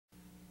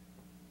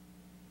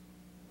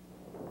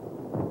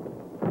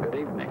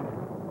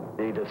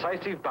The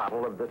decisive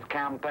battle of this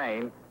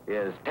campaign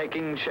is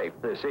taking shape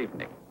this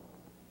evening.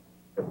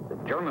 If the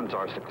Germans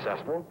are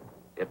successful,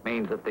 it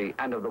means that the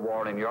end of the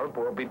war in Europe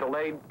will be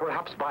delayed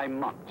perhaps by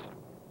months.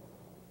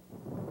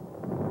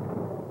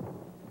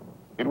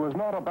 It was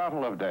not a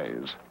battle of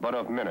days, but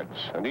of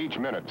minutes, and each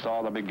minute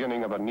saw the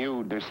beginning of a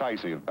new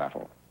decisive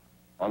battle.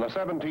 On the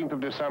 17th of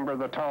December,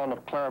 the town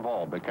of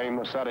Clairvaux became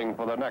the setting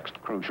for the next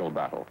crucial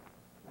battle.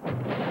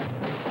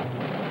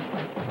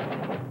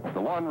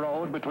 The one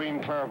road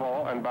between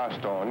Clairvaux and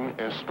Bastogne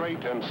is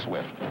straight and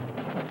swift.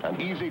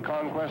 An easy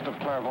conquest of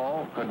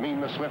Clairvaux could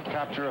mean the swift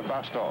capture of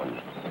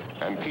Bastogne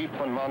and keep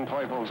von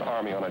Manteuffel's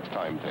army on its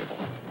timetable.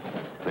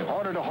 The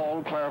order to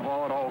hold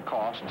Clairvaux at all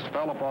costs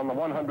fell upon the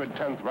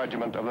 110th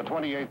Regiment of the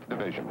 28th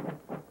Division,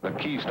 the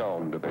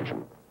Keystone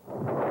Division.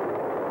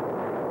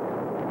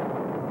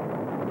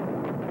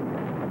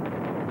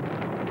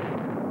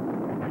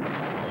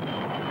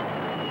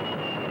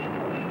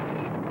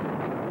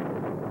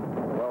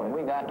 Well, when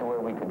we got to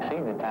where we could see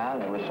the town,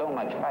 there was so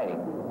much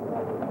fighting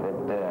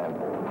that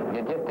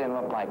it just didn't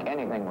look like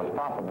anything was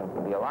possible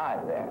to be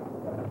alive there.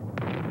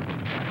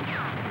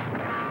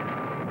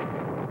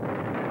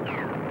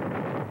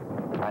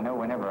 I know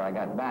whenever I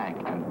got back,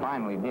 and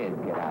finally did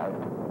get out,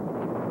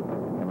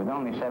 there was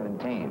only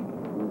 17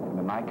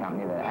 in my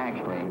company that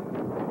actually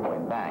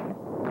went back.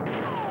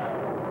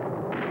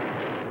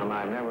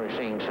 I've never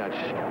seen such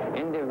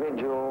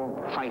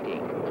individual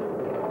fighting.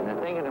 And the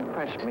thing that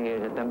impressed me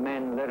is that the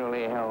men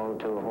literally held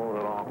to hold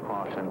at all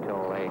costs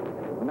until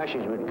the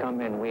message would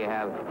come in, we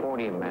have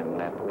 40 men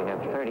left, we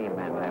have 30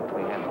 men left,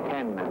 we have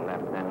 10 men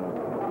left, and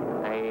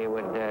they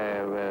would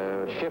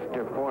shift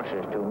their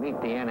forces to meet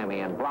the enemy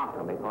and block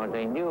them because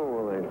they knew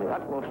it was the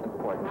utmost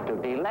importance to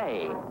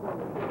delay.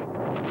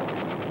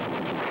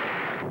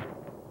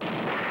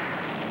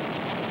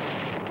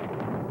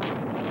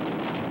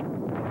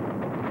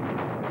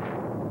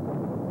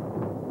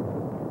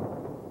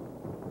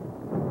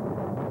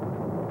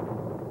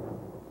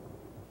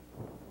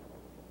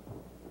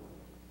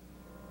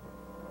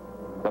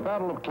 The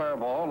Battle of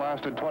Clairvaux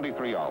lasted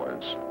 23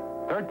 hours.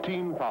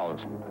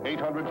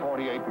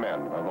 13,848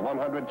 men of the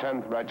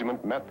 110th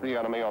Regiment met the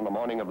enemy on the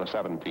morning of the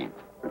 17th.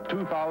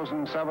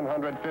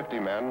 2,750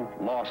 men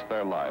lost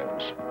their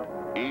lives.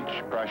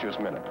 Each precious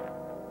minute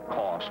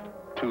cost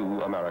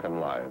 2 American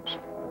lives.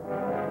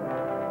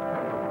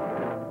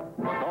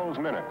 But those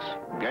minutes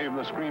gave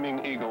the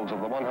screaming eagles of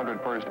the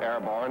 101st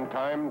Airborne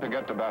time to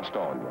get to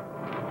Bastogne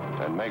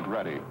and make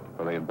ready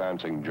for the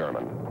advancing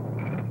German.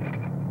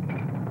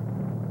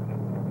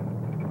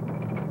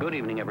 Good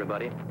evening,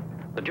 everybody.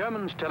 The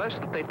Germans tell us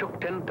that they took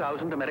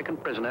 10,000 American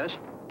prisoners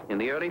in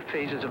the early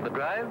phases of the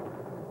drive,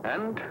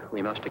 and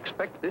we must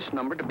expect this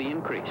number to be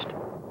increased.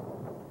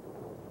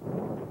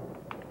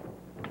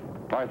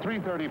 By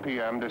 3:30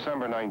 p.m.,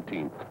 December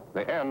 19th,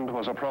 the end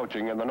was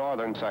approaching in the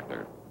northern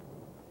sector.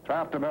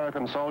 Trapped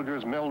American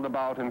soldiers milled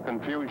about in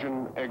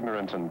confusion,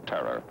 ignorance, and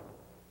terror.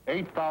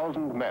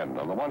 8,000 men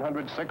of the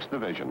 106th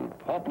Division,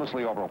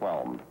 hopelessly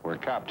overwhelmed, were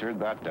captured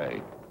that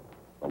day.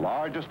 The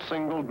largest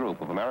single group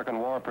of American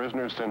war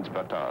prisoners since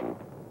Bataan.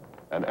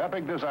 An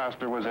epic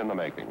disaster was in the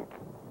making.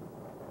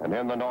 And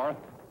in the north,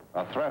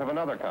 a threat of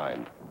another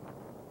kind.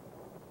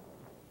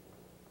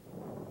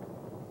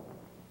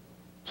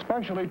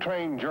 Specially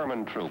trained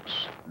German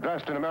troops,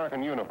 dressed in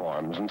American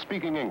uniforms and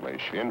speaking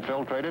English,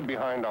 infiltrated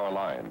behind our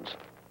lines.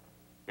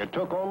 It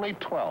took only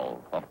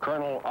 12 of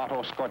Colonel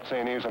Otto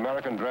Skorzény's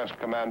American-dressed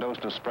commandos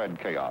to spread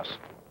chaos.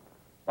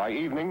 By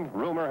evening,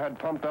 rumor had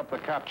pumped up the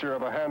capture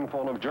of a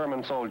handful of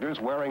German soldiers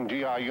wearing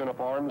GI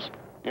uniforms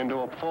into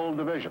a full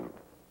division.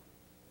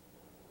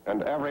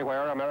 And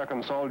everywhere,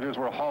 American soldiers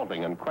were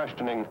halting and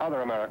questioning other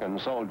American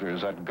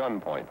soldiers at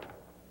gunpoint.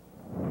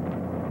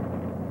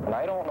 And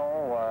I don't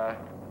know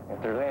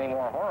if there's anything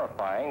more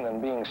horrifying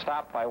than being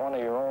stopped by one of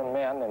your own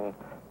men in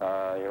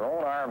your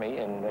own army,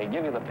 and they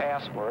give you the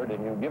password,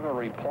 and you give a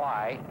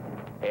reply.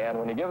 And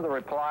when you give the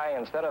reply,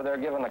 instead of there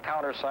giving the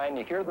countersign,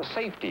 you hear the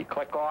safety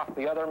click off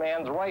the other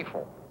man's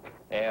rifle.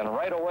 And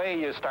right away,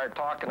 you start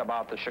talking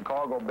about the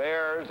Chicago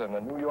Bears and the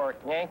New York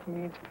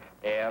Yankees,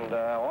 and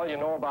all you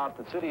know about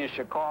the city of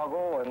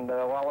Chicago, and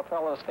while the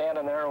fellow's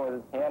standing there with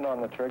his hand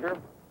on the trigger.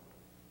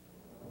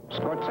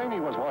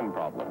 Skorzeny was one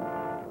problem,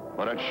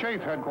 but at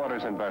Scharfe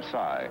headquarters in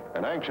Versailles,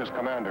 an anxious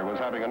commander was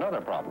having another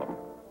problem.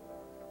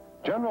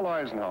 General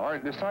Eisenhower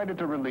decided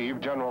to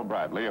relieve General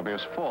Bradley of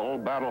his full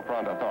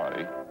battlefront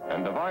authority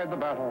and divide the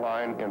battle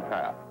line in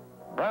half.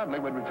 Bradley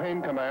would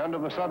retain command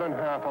of the southern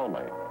half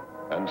only,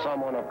 and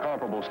someone of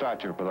comparable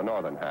stature for the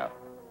northern half.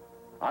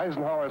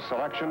 Eisenhower's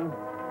selection,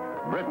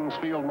 Britain's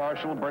Field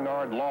Marshal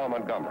Bernard Law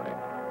Montgomery,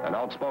 an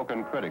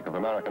outspoken critic of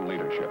American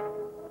leadership.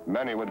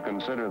 Many would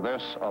consider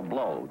this a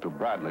blow to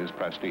Bradley's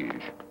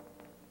prestige.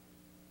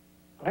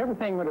 Well,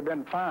 everything would have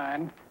been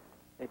fine,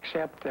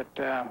 except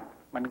that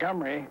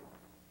Montgomery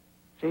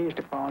seized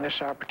upon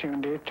this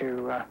opportunity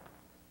to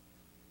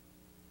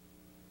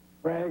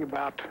brag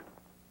about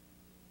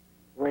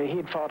the way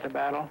he'd fought the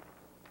battle,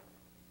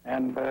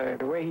 and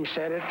the way he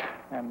said it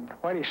and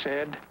what he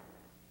said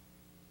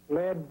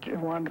led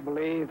one to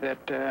believe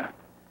that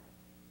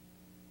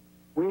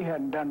we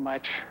hadn't done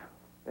much,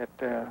 that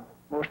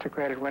most of the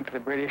credit went to the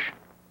British,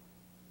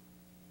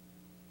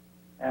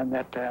 and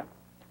that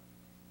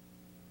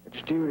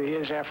it's due to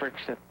his efforts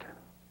that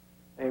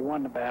they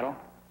won the battle.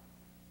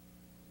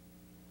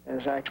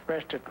 As I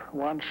expressed it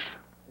once,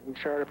 he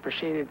sort of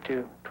proceeded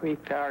to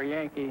tweak our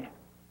Yankee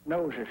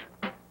noses.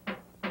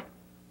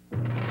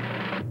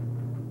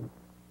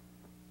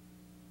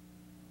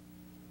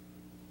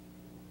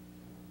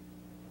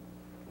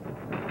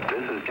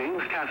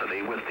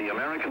 Cassidy with the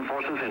American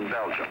forces in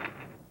Belgium.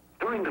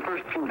 During the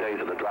first few days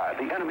of the drive,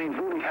 the enemy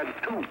really had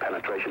 2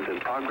 penetrations in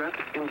progress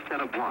instead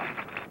of 1.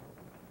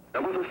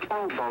 There was a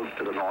small bulge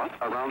to the north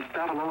around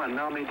Stavelot and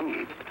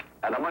Malmedy,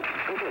 and a much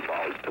bigger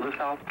bulge to the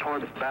south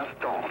toward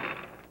Bastogne.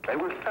 They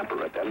were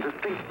separate and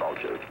distinct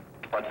bulges,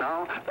 but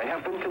now they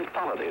have been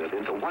consolidated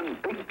into one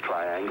big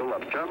triangle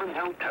of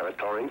German-held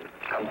territory,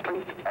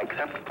 complete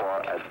except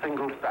for a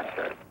single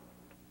factor.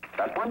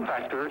 That one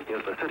factor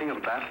is the city of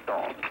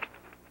Bastogne.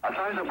 A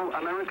sizable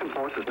American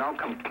force is now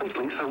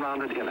completely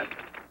surrounded in it.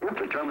 If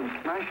the Germans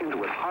smash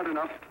into it hard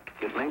enough,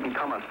 it may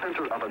become a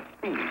center of a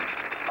siege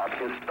of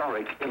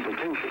historic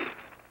implications.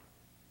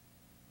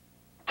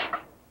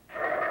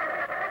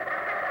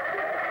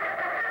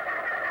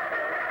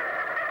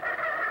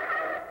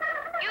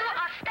 You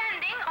are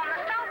standing on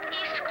the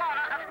southeast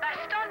corner of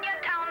Bastogne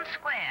Town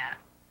Square.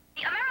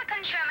 The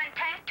American-Sherman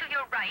tank to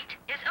your right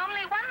is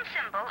only one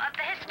symbol of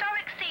the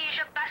historic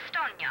siege of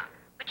Bastogne,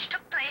 which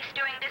took place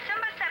during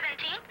December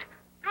 17th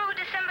through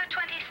December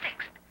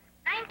 26th,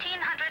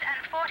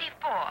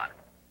 1944.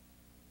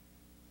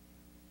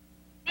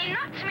 The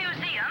Nuts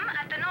Museum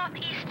at the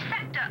northeast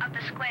sector of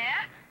the square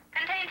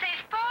contains a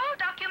full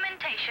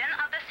documentation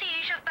of the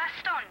siege of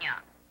Bastogne,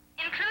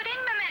 including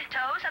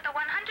mementos of the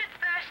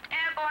 101st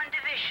Airborne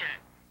Division,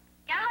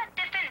 gallant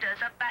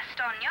defenders of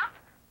Bastogne,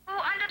 who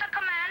under the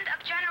command of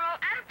General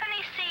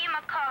Anthony C.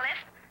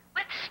 McAuliffe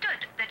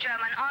withstood the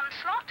German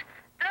onslaught,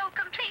 though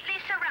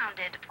completely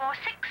surrounded for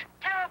 6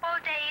 terrible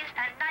days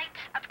and nights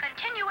of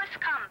continuous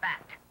combat.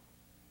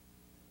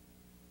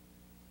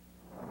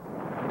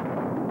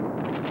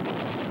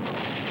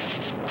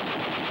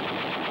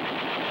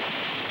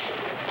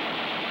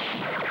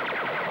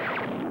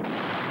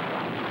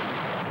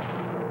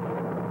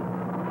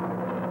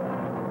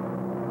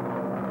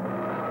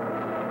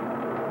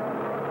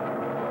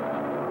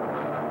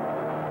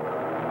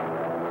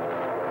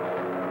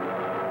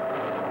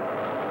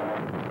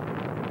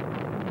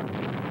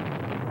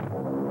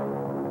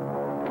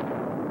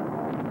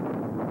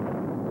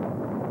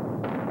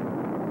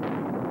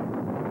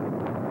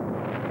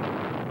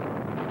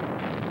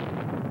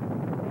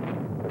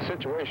 The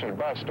situation at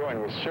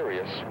Bastogne was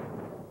serious.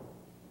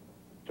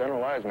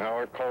 General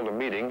Eisenhower called a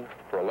meeting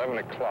for 11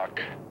 o'clock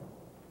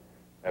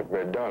at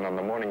Verdun on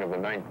the morning of the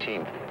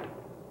 19th.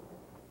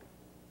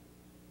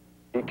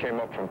 He came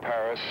up from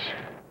Paris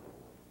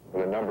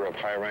with a number of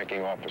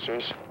high-ranking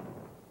officers.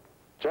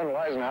 General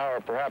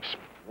Eisenhower perhaps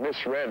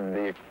misread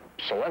the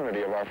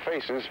solemnity of our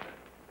faces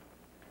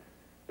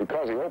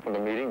because he opened the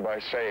meeting by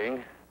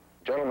saying,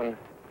 "Gentlemen,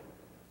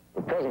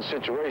 the present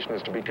situation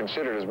is to be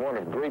considered as one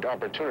of great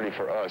opportunity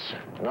for us,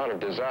 not of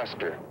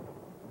disaster."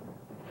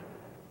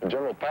 And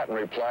General Patton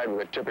replied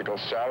with a typical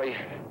sally.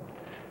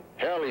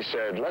 "Hell," he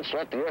said, "let's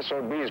let the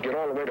SOBs get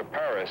all the way to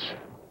Paris.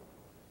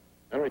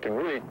 Then we can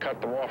really cut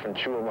them off and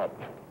chew them up."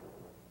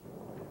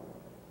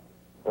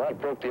 Well, that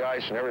broke the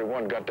ice and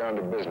everyone got down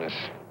to business.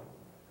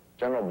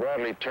 General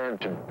Bradley turned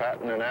to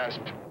Patton and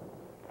asked,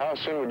 "How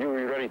soon would you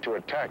be ready to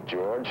attack,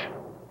 George?"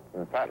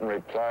 And Patton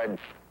replied,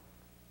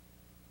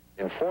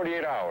 "In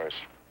 48 hours.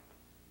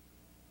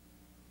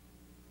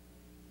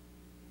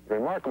 The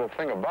remarkable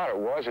thing about it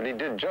was that he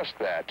did just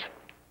that.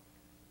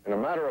 In a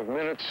matter of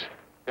minutes,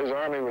 his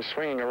army was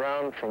swinging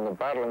around from the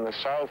battle in the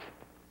south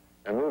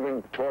and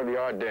moving toward the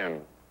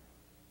Ardennes.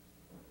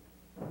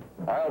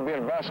 "I'll be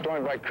in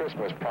Bastogne by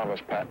Christmas,"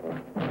 promised Patton.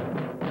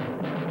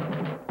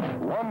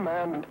 One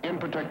man in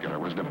particular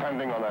was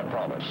depending on that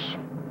promise.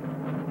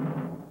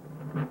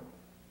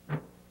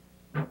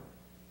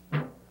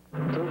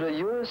 To the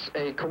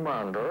USA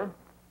commander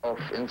of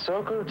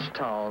encircled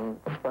town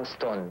of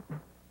Bastogne,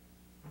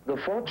 the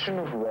fortune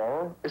of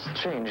war is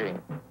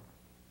changing.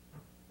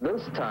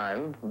 This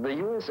time, the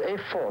USA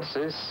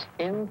forces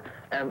in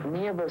and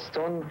near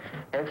Bastogne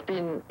have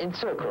been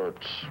encircled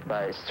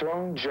by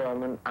strong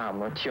German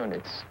armored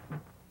units.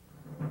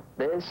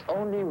 There is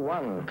only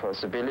one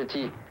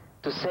possibility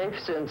to save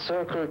the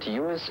encircled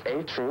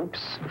USA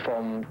troops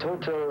from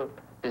total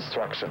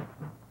destruction.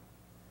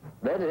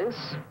 That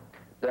is,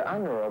 the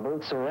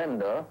honorable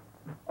surrender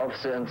of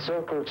the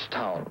encircled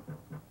town.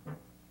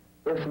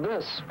 If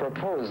this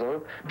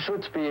proposal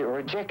should be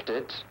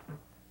rejected,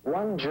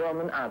 one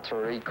German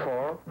artillery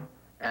corps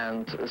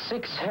and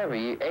 6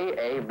 heavy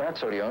AA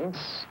battalions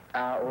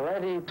are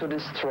ready to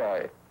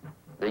destroy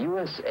the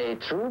USA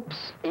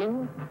troops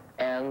in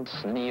and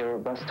near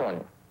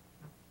Bastogne.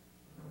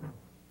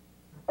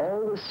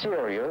 All the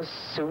serious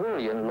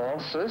civilian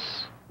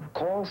losses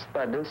caused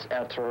by this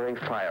artillery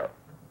fire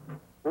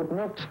would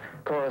not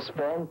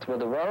correspond with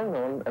the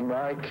well-known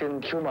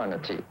American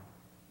humanity.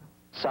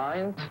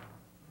 Signed,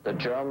 the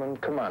German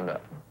commander.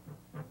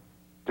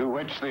 To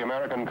which the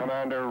American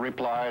commander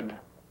replied,